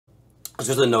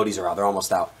Because the noties are out. They're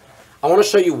almost out. I want to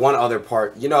show you one other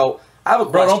part. You know, I have a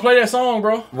question. Bro, don't play that song,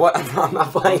 bro. What? I'm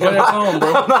not playing that song,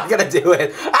 bro. I'm not going to do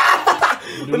it.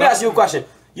 Let me ask you a question.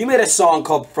 You made a song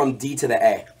called From D to the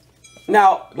A.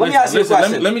 Now, let me ask you a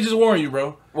question. Let me just warn you,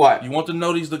 bro. What? You want the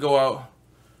noties to go out.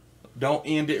 Don't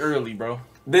end it early, bro.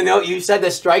 You said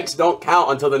the strikes don't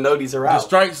count until the noties are out. The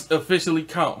strikes officially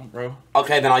count, bro.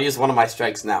 Okay, then I'll use one of my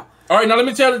strikes now. All right, now let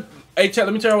me tell you. Hey, chat,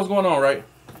 let me tell you what's going on, right?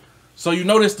 So you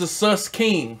notice the sus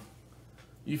king.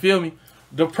 You feel me?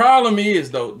 The problem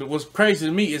is, though, what's crazy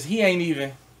to me is he ain't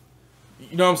even,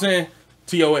 you know what I'm saying?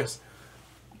 TOS.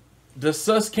 The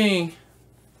sus king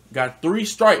got 3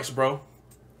 strikes, bro.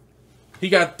 He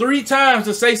got 3 times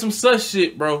to say some sus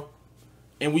shit, bro.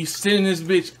 And we sending this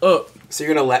bitch up. So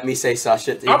you're going to let me say sus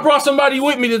shit to you? I brought somebody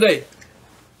with me today.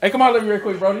 Hey, come on, let me real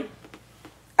quick, Brody.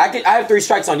 I have 3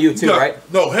 strikes on you, too,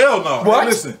 right? No, hell no. What? Hey,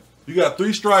 listen. You got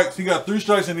 3 strikes. He got 3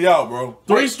 strikes in the out, bro.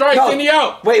 3 strikes in the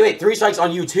out. Wait. 3 strikes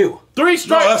on you, too. 3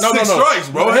 strikes. No, that's 6 strikes,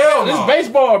 bro. Hell no. This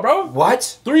baseball, bro.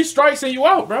 What? 3 strikes and you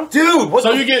out, bro. Dude, what?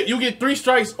 So you get 3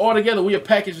 strikes all together. We a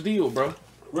package deal, bro.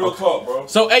 Real talk, bro.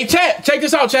 So, hey, chat, check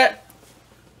this out, chat.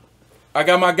 I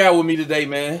got my guy with me today,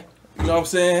 man. You know what I'm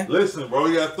saying? Listen, bro,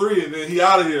 he got 3 and then he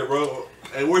out of here, bro.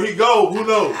 And where he go, who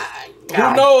knows?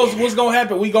 Who knows what's gonna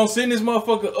happen? We gonna send this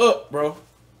motherfucker up, bro.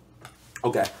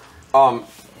 Okay.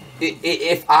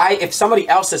 If somebody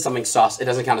else says something sus, it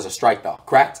doesn't count as a strike, though.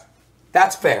 Correct?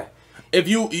 That's fair. It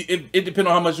depends on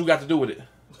how much you got to do with it.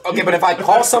 Okay, but if I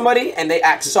call somebody and they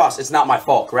act sus, it's not my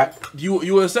fault, correct? You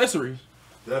an accessory.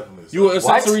 Definitely. You an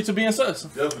accessory to being sus.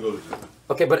 Definitely go to jail.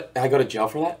 Okay, but I go to jail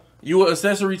for that? You an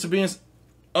accessory to being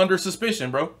under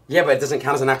suspicion, bro. Yeah, but it doesn't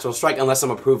count as an actual strike unless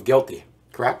I'm approved guilty,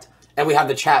 correct? And we have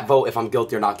the chat vote if I'm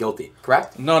guilty or not guilty,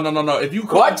 correct? No. If you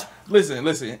what?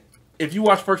 Listen. If you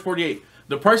watch First 48,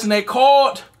 the person they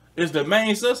called is the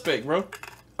main suspect, bro.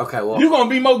 Okay, well, you're gonna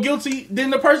be more guilty than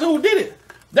the person who did it.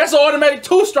 That's an automatic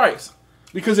 2 strikes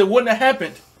because it wouldn't have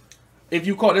happened if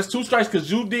you caught. That's 2 strikes because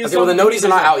you did. Okay, well, the noties are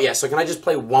not out yet, so can I just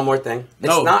play one more thing?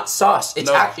 It's not sus. It's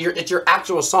it's your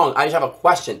actual song. I just have a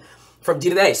question. From D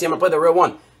to the A. See, I'm gonna play the real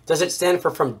one. Does it stand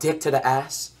for from dick to the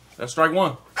ass? That's strike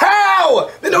 1. How?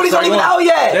 The noties aren't even out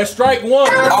yet. That's strike 1.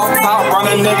 Off top, run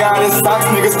a nigga out his socks.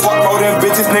 Niggas talk more than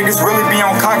bitches. Niggas really be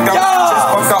on cock though.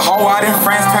 Just fucked a hoe out in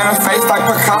France, paint her face like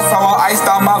Picasso. I iced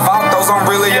out my vatos. I'm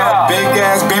really a big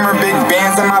ass beamer, big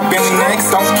bands in my Bentley next.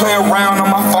 Don't play around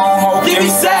on my phone, ho. Give me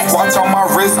sex. Watch on my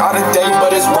wrist, out of date,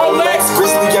 but it's Rolex.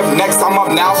 Grizzly up next, I'm up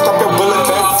now. Stop your bullet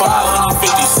back.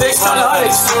 556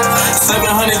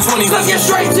 720. Let's get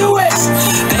straight to it.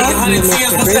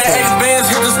 810s with that 8 bands.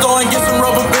 Hit the store and get some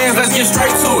rubber bands. Let's get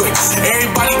straight to it.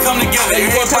 Everybody come together.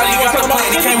 Everybody got the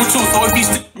plan. It came with you. So if he's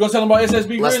you gonna tell them about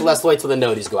SSB? Let's wait till the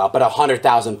noties go out. But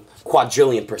 100,000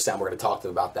 quadrillion% we're gonna talk to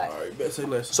them about that. All right, bet say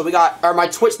less. So we got my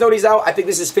Twitch noties out. I think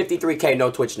this is 53K.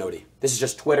 No Twitch noti. This is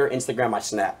just Twitter, Instagram, my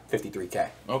Snap. 53K.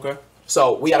 Okay.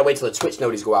 So we gotta wait till the Twitch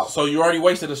noties go out. So you already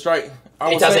wasted a strike.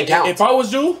 It doesn't count. If I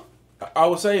was you, I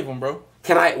would save him, bro.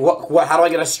 Can I? What? How do I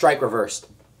get a strike reversed?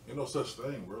 Ain't no such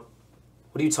thing, bro.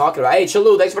 What are you talking about? Hey,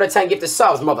 Chalu, thanks for the 10 gifted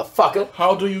subs, motherfucker.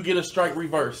 How do you get a strike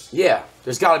reversed? Yeah,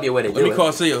 there's got to be a way to do it. Let me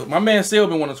call Sale. My man Sale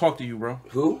been wanting to talk to you, bro.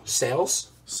 Who? Sales?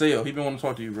 Sale. He been wanting to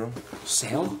talk to you, bro.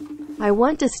 Sale? I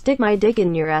want to stick my dick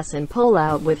in your ass and pull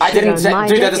out with I didn't shit on my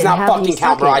dude, dick that does and not have fucking you count,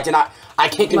 suck bro. it. I did not. I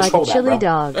can't control like chili that, bro.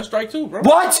 dog. That's strike 2, bro.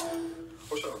 What?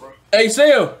 What's up, bro? Hey,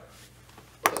 Sale.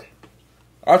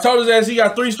 I told his ass he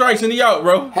got 3 strikes and he out,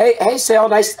 bro. Hey, Sale,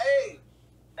 nice. Hey,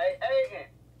 you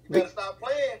better stop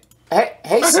playing. Hey,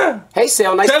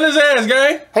 Sale, nice. Tell his ass,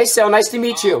 gang. Hey, Sale, nice to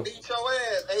meet you. Beat your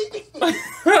ass, hey.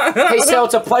 Hey, Sale,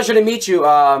 it's a pleasure to meet you,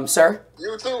 sir.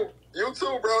 You too,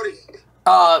 Brody.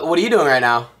 What are you doing right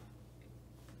now?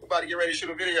 We're about to get ready to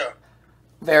shoot a video.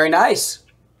 Very nice.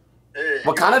 Yeah,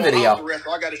 What kind of video? House arrest,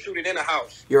 so I got to shoot it in the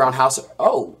house. You're on house.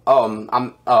 Oh,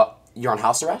 you're on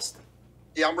house arrest.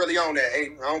 Yeah, I'm really on that.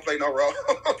 Hey, I don't play no role.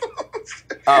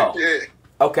 Oh. Yeah.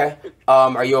 Okay.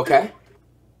 Are you okay?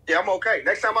 Yeah, I'm okay.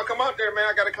 Next time I come out there, man,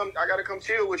 I gotta come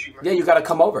chill with you, man. Yeah, you gotta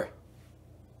come over.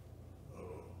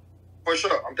 For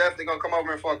sure. I'm definitely gonna come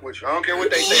over and fuck with you. I don't care what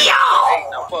they say. Yo!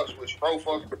 I fucks with you, bro.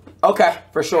 Fuck with you. Okay,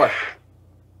 for sure.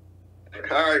 All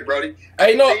right, Brody.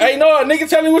 Hey, no, nigga,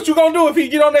 tell me what you gonna do if he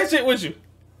get on that shit with you.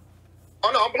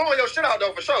 Oh no, I'm blowing your shit out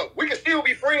though for sure. We can still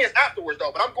be friends afterwards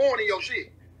though, but I'm going in your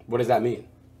shit. What does that mean?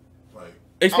 Like,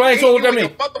 Explain to him what that means.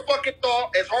 Motherfucking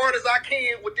thought as hard as I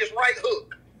can with this right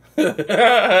hook.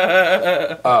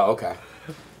 Oh, okay.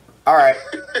 All right.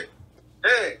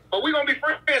 Yeah, but we gonna be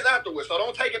friends afterwards, so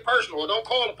don't take it personal. Don't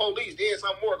call the police. Then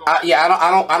something more. Yeah,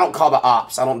 I don't call the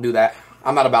ops. I don't do that.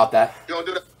 I'm not about that. You don't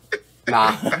do that.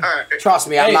 Nah. All right. Trust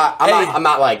me, I'm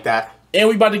not like that. And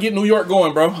we about to get New York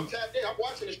going, bro. I'm tapped in. I'm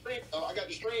watching the stream. I got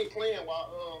the stream playing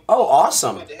while. Oh,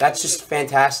 awesome! That's just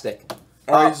fantastic.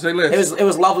 All right, say less. It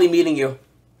was lovely meeting you.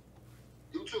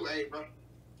 You too, hey, bro.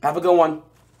 Have a good one.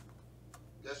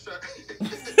 Yes, sir.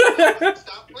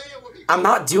 Stop playing with me. I'm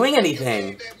not doing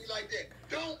anything. Don't wave at me like that.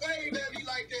 Don't wave at me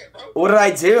like that, bro. What did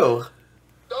I do?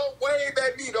 Don't wave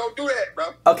at me. Don't do that,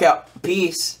 bro. Okay,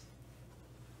 peace.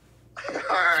 All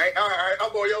right.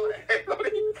 I'm on your ass.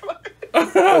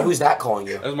 Wait, who's that calling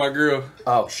you? That's my girl.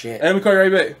 Oh shit. Hey, let me call you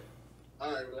right back.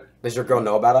 All right, bro. Does your girl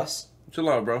know about us? Chill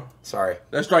out, bro. Sorry.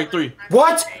 That's strike 3.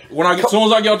 What? As soon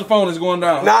as I get off the phone, it's going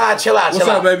down. Nah, chill out. What's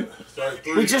up, baby?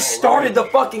 We just started the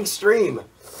fucking stream.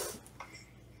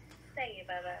 Thank you,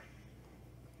 Bubba.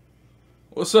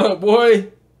 What's up,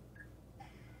 boy?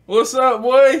 What's up,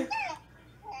 boy?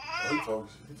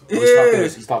 Yeah.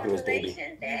 He's talking to his baby.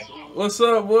 What's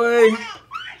up, boy?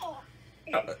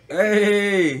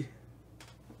 Hey.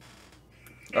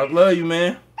 I love you,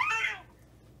 man.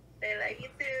 They love you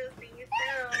too. See you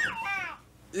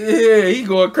soon. Yeah, he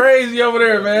going crazy over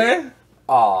there, man.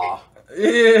 Aw.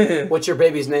 Yeah. What's your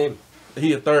baby's name?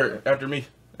 He a third after me.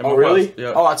 Oh, really? Boss.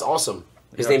 Yeah. Oh, that's awesome.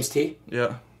 His Yeah. name's T?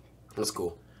 Yeah. That's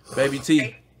cool. Baby T.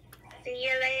 See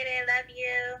you later. Love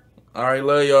you. All right,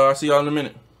 love y'all. I'll see y'all in a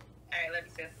minute. All right, love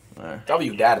you too. All right.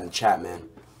 W dad in the chat, man.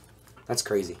 That's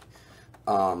crazy.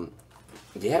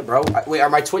 Yeah, bro. Wait, are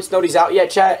my Twitch noties out yet,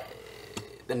 chat?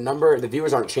 The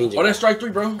viewers aren't changing. Oh, that's strike 3,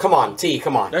 bro. Come on, T,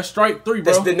 come on. That's strike 3,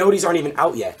 bro. The noties aren't even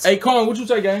out yet. Hey, Kong, what you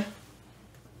say, gang?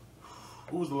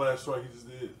 Who was the last strike he just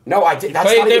did? No, I did. That's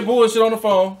Played not that even... bullshit on the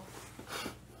phone.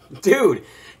 Dude,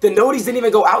 the noties didn't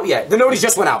even go out yet. The noties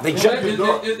just went out. They Is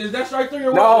just... that strike 3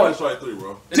 or what? No. That's strike 3,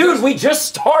 bro. Dude, we just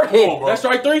started. That's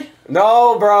strike 3?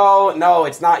 No, bro. No,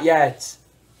 it's not yet.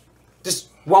 Just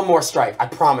one more strike. I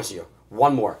promise you.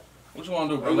 One more. What you want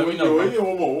to do, bro? Let me know, bro. Yeah,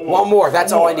 one more. One more.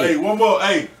 That's all I need. Hey, one more.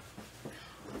 Hey,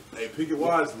 pick it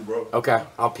wisely, bro. Okay,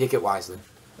 I'll pick it wisely.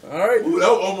 All right. Ooh, that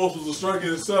almost was a strike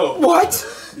in itself. What?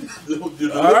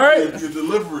 All right. Your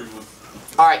delivery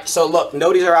was... All right, so look,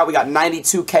 noties are out. We got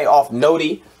 92K off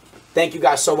Noti. Thank you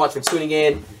guys so much for tuning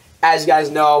in. As you guys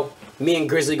know, me and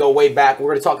Grizzly go way back.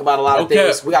 We're going to talk about a lot of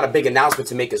things. We got a big announcement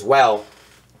to make as well.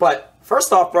 But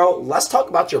first off, bro, let's talk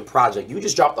about your project. You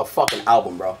just dropped a fucking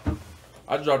album, bro.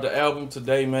 I dropped the album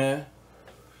today, man.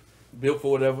 Built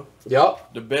for Whatever.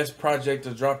 Yup. The best project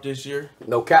to drop this year.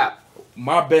 No cap.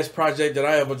 My best project that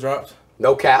I ever dropped.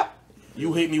 No cap.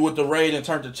 You hit me with the raid and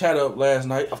turned the chat up last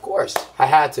night. Of course. I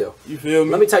had to. You feel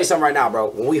me? Let me tell you something right now,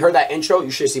 bro. When we heard that intro,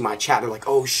 you should see my chat. They're like,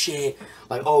 oh, shit.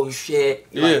 Like, oh, shit.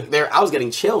 Yeah. Like, I was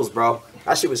getting chills, bro.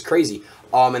 That shit was crazy.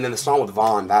 And then the song with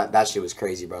Vaughn, that shit was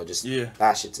crazy, bro. Just,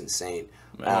 that shit's insane.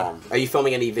 Are you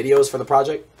filming any videos for the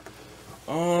project?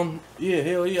 Yeah,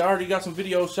 hell yeah. I already got some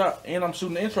videos shot, and I'm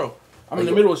shooting the intro. I'm in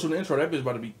the middle of shooting the intro. That bitch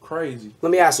about to be crazy.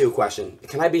 Let me ask you a question.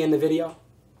 Can I be in the video?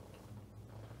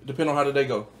 Depending on how today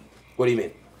go. What do you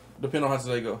mean? Depending on how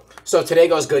today go. So if today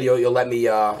goes good, you'll let me,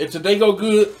 If today go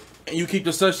good, and you keep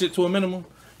the such shit to a minimum,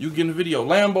 you get in the video.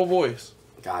 Lambo voice.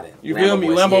 Got it. You feel me?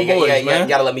 Lambo voice, man. You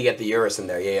gotta let me get the Urus in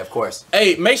there. Yeah, of course.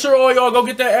 Hey, make sure all y'all go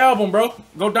get that album, bro.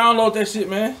 Go download that shit,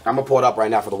 man. I'm gonna pull it up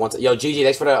right now for the one time. Yo, GG,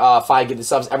 thanks for the 5 gifted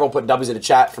subs. Everyone put W's in the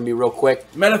chat for me real quick.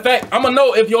 Matter of fact, I'm gonna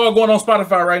know if y'all going on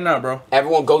Spotify right now, bro.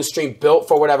 Everyone go stream Built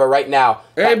for Whatever right now.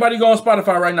 Everybody go on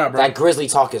Spotify right now, bro. That Grizzly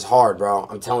talk is hard, bro.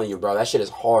 I'm telling you, bro. That shit is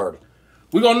hard.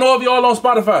 We gonna know if y'all on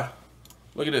Spotify.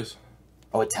 Look at this.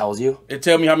 Oh, it tells you? It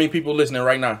tell me how many people listening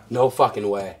right now. No fucking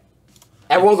way.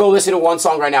 Everyone go listen to one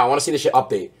song right now. I want to see this shit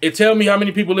update. It tell me how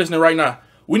many people listening right now.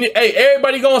 We need, hey,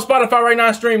 everybody go on Spotify right now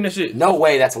and stream this shit. No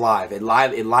way that's live. It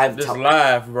live. This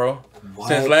live, bro. What?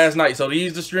 Since last night. So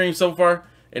these the streams so far,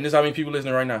 and this how many people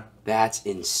listening right now. That's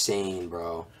insane,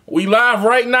 bro. We live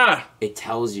right now. It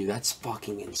tells you. That's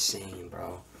fucking insane,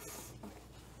 bro.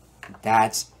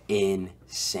 That's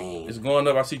insane. It's going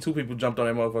up. I see 2 people jumped on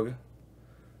that motherfucker.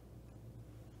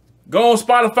 Go on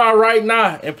Spotify right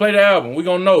now and play the album. We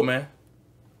gonna know, man.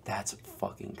 That's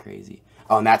fucking crazy.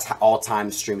 Oh, and that's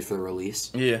all-time streams for the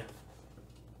release? Yeah.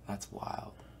 That's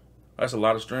wild. That's a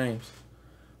lot of streams.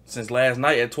 Since last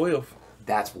night at 12.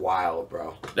 That's wild,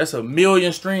 bro. That's 1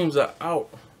 million streams out.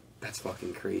 That's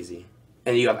fucking crazy.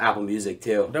 And you have Apple Music,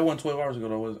 too. That wasn't 12 hours ago,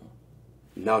 though, was it?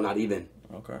 No, not even.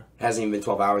 Okay. It hasn't even been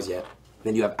 12 hours yet.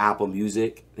 Then you have Apple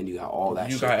Music. Then you got all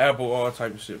that shit. You got Apple, all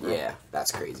type of shit, bro. Yeah,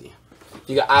 that's crazy.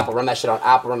 You got Apple. Run that shit on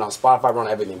Apple. Run on Spotify. Run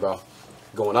everything, bro.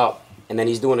 Going up. And then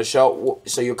he's doing a show.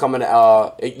 So you're coming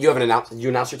to, you haven't announced, did you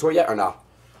announce your tour yet or no?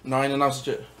 No, I ain't announced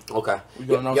it yet. Okay. We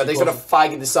gonna announce yo, it thanks for the closer.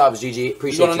 5 gifted subs, GG.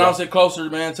 Appreciate you. We gonna announce it closer,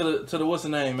 man, to the what's the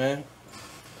name, man.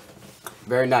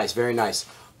 Very nice, very nice.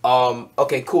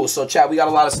 Okay, cool. So, chat, we got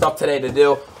a lot of stuff today to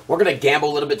do. We're gonna gamble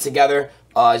a little bit together.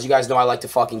 As you guys know, I like to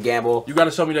fucking gamble. You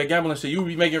gotta show me that gambling shit. You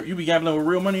be gambling with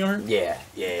real money on her? Yeah.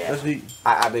 That's neat.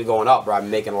 I've been going up, bro. I've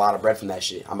been making a lot of bread from that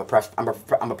shit. I'm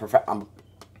a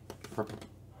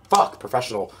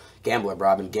professional gambler, bro.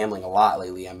 I've been gambling a lot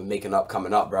lately. I've been making up,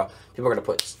 coming up, bro. People are gonna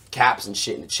put caps and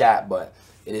shit in the chat, but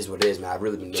it is what it is, man. I've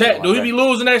really been chat. Do he be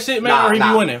losing that shit, man, or he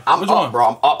be winning? I'm up, bro.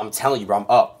 I'm up. I'm telling you, bro. I'm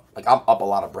up. Like I'm up a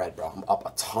lot of bread, bro. I'm up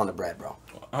a ton of bread, bro.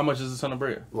 How much is a ton of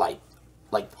bread? Like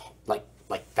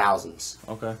thousands.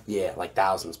 Okay. Yeah, like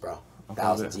thousands, bro.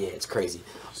 Thousands. Yeah, it's crazy.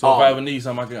 So if I ever need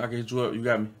something, I can hit you up. You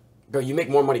got me. Bro, you make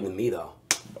more money than me, though.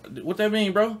 What that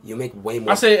mean, bro? You make way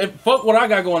more. I said, fuck what I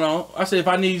got going on. I said, if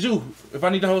I need you, if I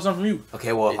need to hold something from you.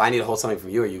 Okay, well, if I need to hold something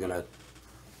from you, are you gonna?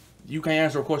 You can't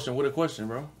answer a question with a question,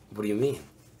 bro. What do you mean?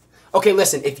 Okay,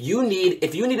 listen. If you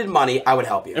needed money, I would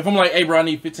help you. If I'm like, hey, bro, I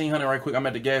need $1,500 right quick. I'm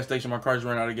at the gas station. My car's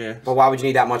running out of gas. But why would you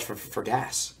need that much for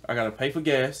gas? I gotta pay for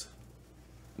gas,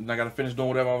 and I gotta finish doing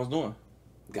whatever I was doing.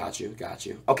 Got you.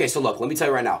 Okay, so look, let me tell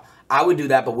you right now. I would do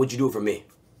that, but would you do it for me?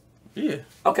 Yeah.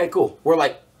 Okay, cool. We're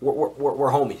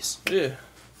homies. Yeah.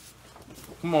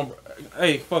 Come on, bro.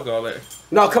 Hey, fuck all that.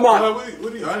 No, come on.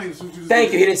 What do you, I didn't see what you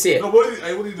Thank you. He didn't see it. No, what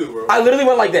do you do, bro? I literally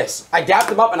went like this. I dapped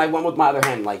him up and I went with my other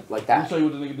hand like that. Let me show you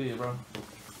what the nigga did, bro.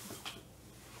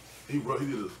 He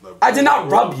did this. Like, I did not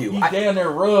rub you. He down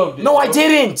there rubbed it. No, I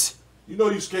didn't. You know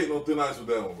you skating on thin ice with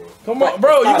that one, bro. Come on,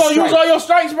 bro. You gonna use all your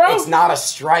strikes, bro? It's not a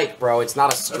strike, bro. It's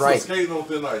not a strike. That's skating on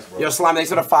thin ice, bro. Yo, Slime, thanks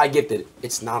for the 5 gifted.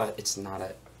 It's not a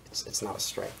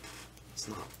strike. It's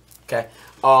not. Okay.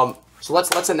 So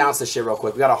let's announce this shit real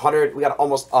quick. We got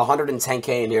almost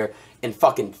 110K in here in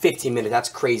fucking 15 minutes. That's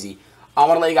crazy. I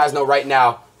want to let you guys know right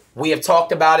now. We have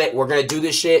talked about it. We're gonna do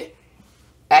this shit.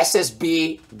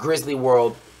 SSB Grizzly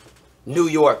World, New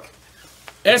York.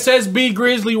 SSB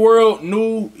Grizzly World,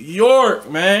 New York,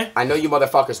 man. I know you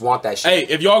motherfuckers want that shit.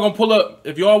 Hey, if y'all gonna pull up,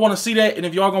 if y'all want to see that, and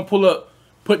if y'all gonna pull up,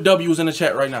 put W's in the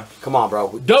chat right now. Come on,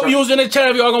 bro. W's in the chat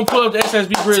if y'all gonna pull up the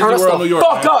SSB Grizzly World, New York.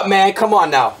 Fuck up, man. Come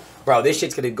on now. Bro, this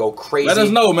shit's gonna go crazy. Let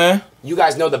us know, man. You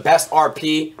guys know the best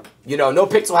RP. You know, No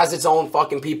Pixel has its own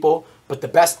fucking people. But the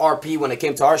best RP when it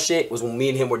came to our shit was when me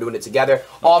and him were doing it together.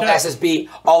 All of SSB,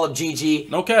 all of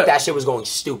GG. No cap. That shit was going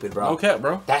stupid, bro. No cap,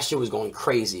 bro. That shit was going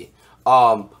crazy.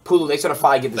 Pulu, they sort of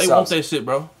 5 give the subs. They want that shit,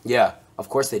 bro. Yeah, of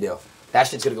course they do. That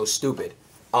shit's gonna go stupid.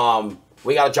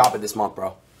 We gotta drop it this month,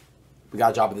 bro. We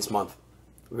gotta drop it this month.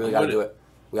 We really gotta do it.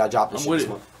 We gotta drop this shit this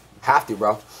month. Have to,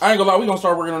 bro. I ain't gonna lie, we gonna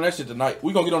start working on that shit tonight.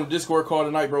 We gonna get on the Discord call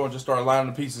tonight, bro, and just start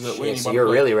lining the pieces up. Shit, we ain't so you're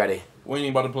really ready. We ain't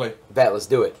about to play. Bet, let's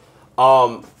do it.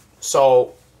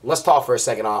 So let's talk for a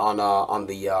second on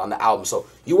the album. So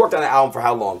you worked on the album for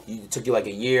how long? It took you like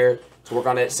a year to work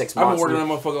on it, 6 months? I've been working on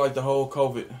that motherfucker like the whole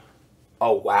COVID.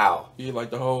 Oh, wow. Yeah,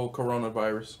 like the whole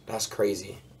coronavirus. That's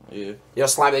crazy. Yeah. Yo,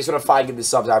 Slime, thanks for the 5 give the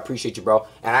subs. I appreciate you, bro.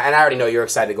 And I already know you're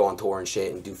excited to go on tour and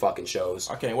shit and do fucking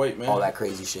shows. I can't wait, man. All that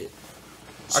crazy shit.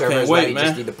 I can't wait, man.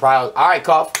 Just need the prize. All right,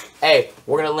 Cuff. Hey,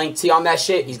 we're going to link T on that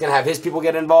shit. He's going to have his people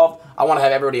get involved. I want to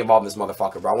have everybody involved in this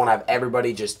motherfucker, bro. I want to have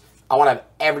everybody just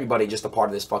a part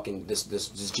of this fucking, this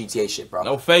GTA shit, bro.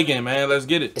 No faking, man. Let's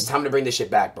get it. It's time to bring this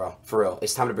shit back, bro. For real.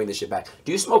 It's time to bring this shit back.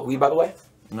 Do you smoke weed, by the way?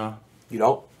 No. You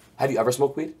don't? Have you ever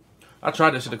smoked weed? I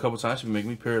tried that shit a couple times. It should make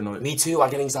me paranoid. Me too.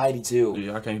 I get anxiety too.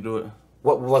 Yeah, I can't do it.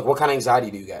 What kind of anxiety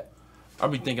do you get? I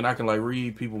be thinking I can like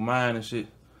read people's mind and shit.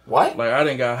 What? Like I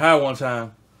done got high one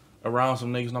time around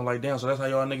some niggas and I'm like, damn, so that's how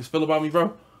y'all niggas feel about me,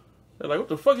 bro? They're like, what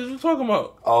the fuck is you talking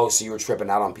about? Oh, so you were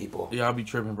tripping out on people. Yeah, I be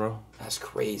tripping, bro. That's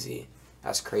crazy.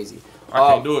 That's crazy.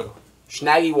 I can't do it.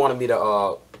 Snaggy wanted me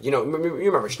to, you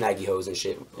remember Snaggy Hose and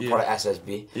shit, part of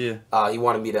SSB. Yeah. He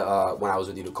wanted me to, when I was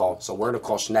with you, to call. So we're gonna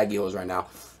call Snaggy Hose right now,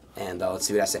 and let's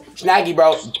see what I say. Snaggy,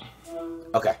 bro.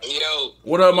 Okay. Yo.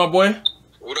 What up, my boy?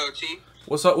 What up, T?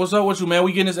 What's up with you, man?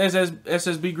 We getting this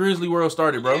SSB Grizzly World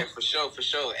started, bro. Yeah, for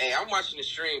sure. Hey, I'm watching the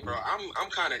stream, bro. I'm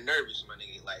kind of nervous, my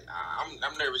nigga. Like,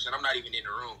 I'm nervous and I'm not even in the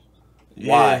room.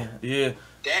 Why? Yeah.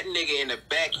 That nigga in the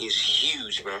back is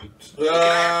huge, bro. Can I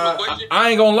ask him a question? I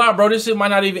ain't gonna lie, bro. This shit might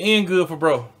not even end good for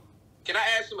bro. Can I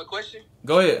ask him a question?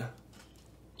 Go ahead.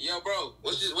 Yo, bro.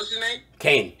 What's his name?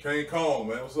 Kane. Kane Cone,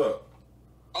 man. What's up?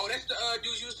 Oh, that's the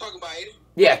dude you was talking about, Adin?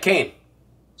 Yeah, Kane.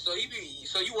 So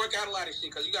you work out a lot of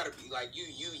shit, cause you gotta be like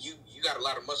you got a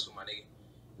lot of muscle, my nigga.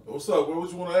 What's up?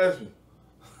 What you want to ask me?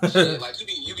 Shit, like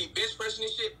you be bench pressing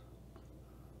and shit.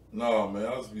 No, man,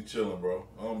 I just be chilling, bro.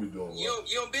 I don't be doing You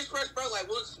don't bench press, bro? Like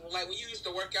when you used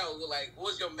to work out, like what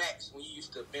was your max when you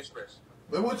used to bench press?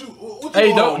 Man, what you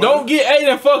hey, on, don't get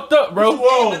Adin fucked up, bro. What you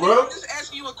on, bro? I'm just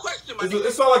asking you a question, my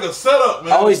It's not like a setup,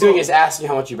 man. All he's doing is asking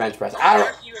how much you bench press.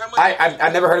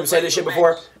 I've never heard him say this shit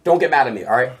before. Don't get mad at me,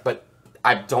 all right? But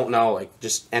I don't know. Like,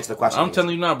 just answer the question. I'm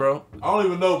telling you now, bro. I don't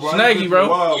even know, bro. Snaggy,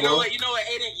 bro. You know what,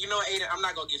 Aiden? I'm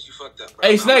not gonna get you fucked up, bro.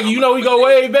 Hey, Snaggy, you know we go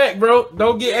way back, bro.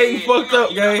 Don't get Aiden fucked up,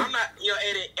 gang. I'm not,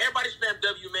 Aiden. Everybody spam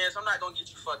W, man. So I'm not gonna get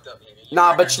you fucked up, Aiden.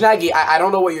 Nah, but Snaggy, I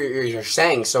don't know what you're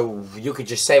saying, so you could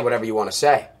just say whatever you want to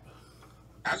say.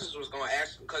 I just was gonna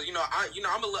ask because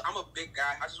I'm a big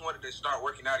guy. I just wanted to start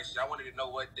working out and shit. I wanted to know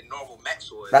what the normal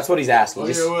max was. That's what he's asking. Oh,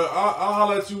 yeah, well, I'll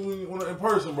holler at you in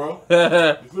person, bro.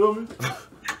 You feel me?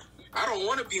 I don't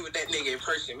want to be with that nigga in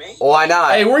person, man. Why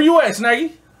not? Hey, where you at,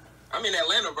 Snaggy? I'm in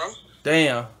Atlanta, bro.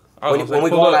 Damn. When we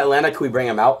go to Atlanta, can we bring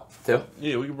him out too?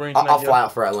 Yeah, we can bring. Snaggy I'll fly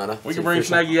out for Atlanta. We can bring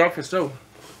Snaggy out for sure.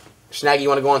 Snaggy, you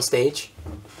want to go on stage?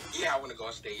 Yeah, I want to go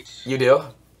on stage. You do?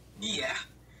 Yeah.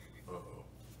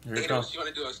 Here They it know comes. what you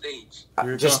want to do on stage.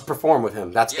 Just perform with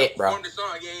him. That's it, bro. Perform the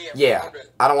song. Yeah.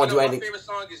 I don't want to do anything. My favorite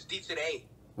song is D to the A.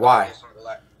 Why?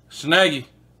 Snaggy.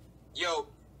 Yo.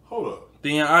 Hold up.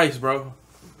 Thin Ice, bro.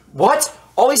 What?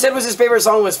 All he said was his favorite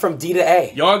song was from D to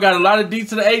A. Y'all got a lot of D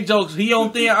to the A jokes. He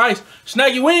on Thin Ice.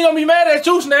 Snaggy, we ain't gonna be mad at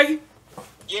you, Snaggy.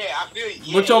 Yeah, I feel you.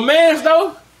 Yeah, but your man's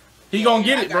though, he gonna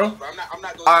get it, bro. You, bro. I'm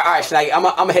not gonna all right, Snaggy. I'm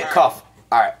gonna hit Cuff.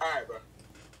 All right. All right, bro.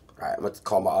 All right, I'm gonna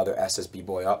call my other SSB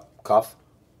boy up. Cuff.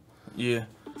 Yeah.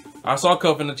 I saw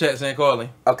Cuff in the chat saying call him.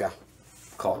 Okay.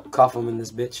 Cuff him in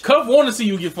this bitch. Cuff want to see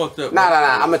you get fucked up. Nah.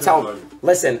 I'm gonna tell him.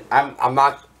 Listen, I'm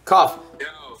not Cuff. Yo.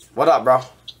 What up, bro?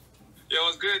 Yo,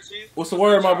 what's good, Chief? What's the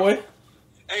word, my boy?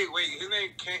 Hey, wait, his name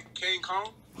Kane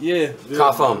Kong? Yeah.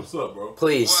 Cuff him. What's up, bro?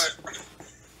 Please.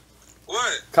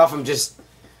 What? Cuff him. Just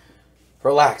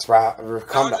relax, bro.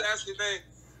 Calm down.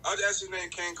 I'll just ask his name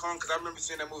King Kong because I remember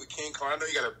seeing that movie King Kong. I know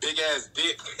he got a big ass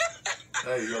dick.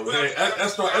 Hey, yo,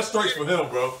 that's strikes for him,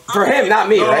 bro. For him, not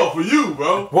me, right? No, for you,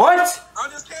 bro. What? I'm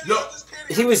just kidding. Yo. I'm just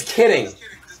kidding. He was kidding.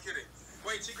 Just kidding.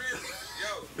 Wait,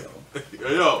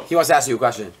 T-Grizzly. Yo. He wants to ask you a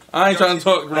question. I ain't trying to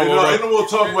talk, bro. Ain't no more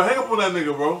talk, bro. Hang up on that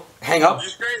nigga, bro. Hang up? You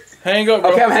straight? Hang up,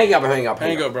 bro. Okay, I'm hanging up.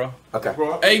 Hang up, bro. Okay.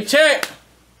 Bro, Hey, chat.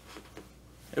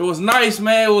 It was nice,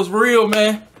 man. It was real,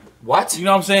 man. What? You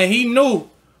know what I'm saying? He knew.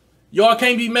 Y'all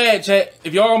can't be mad, chat.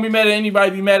 If y'all gonna be mad at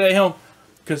anybody, be mad at him.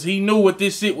 Because he knew what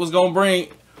this shit was gonna bring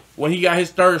when he got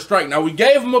his third strike. Now, we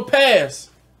gave him a pass.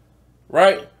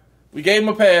 Right? We gave him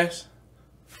a pass.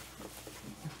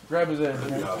 Grab his ass,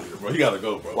 man. bro. He gotta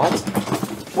go, bro. What?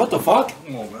 What the fuck?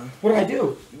 Come on, man. What did I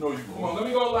do? You know you Come on, let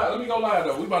me go live,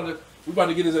 though. We about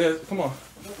to get his ass. Come on.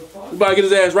 We about to get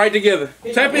his ass right together.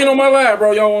 Tap in on my live,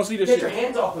 bro. Y'all want to see this shit. Get your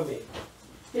hands off of me.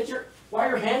 Why are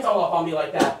your hands all up on me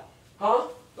like that? Huh?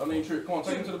 Don't need trick. Come on,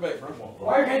 take him to the back, bro.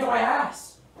 Why are your hands on my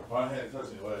ass? My hand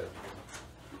touching your ass.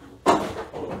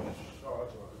 Hold on, man.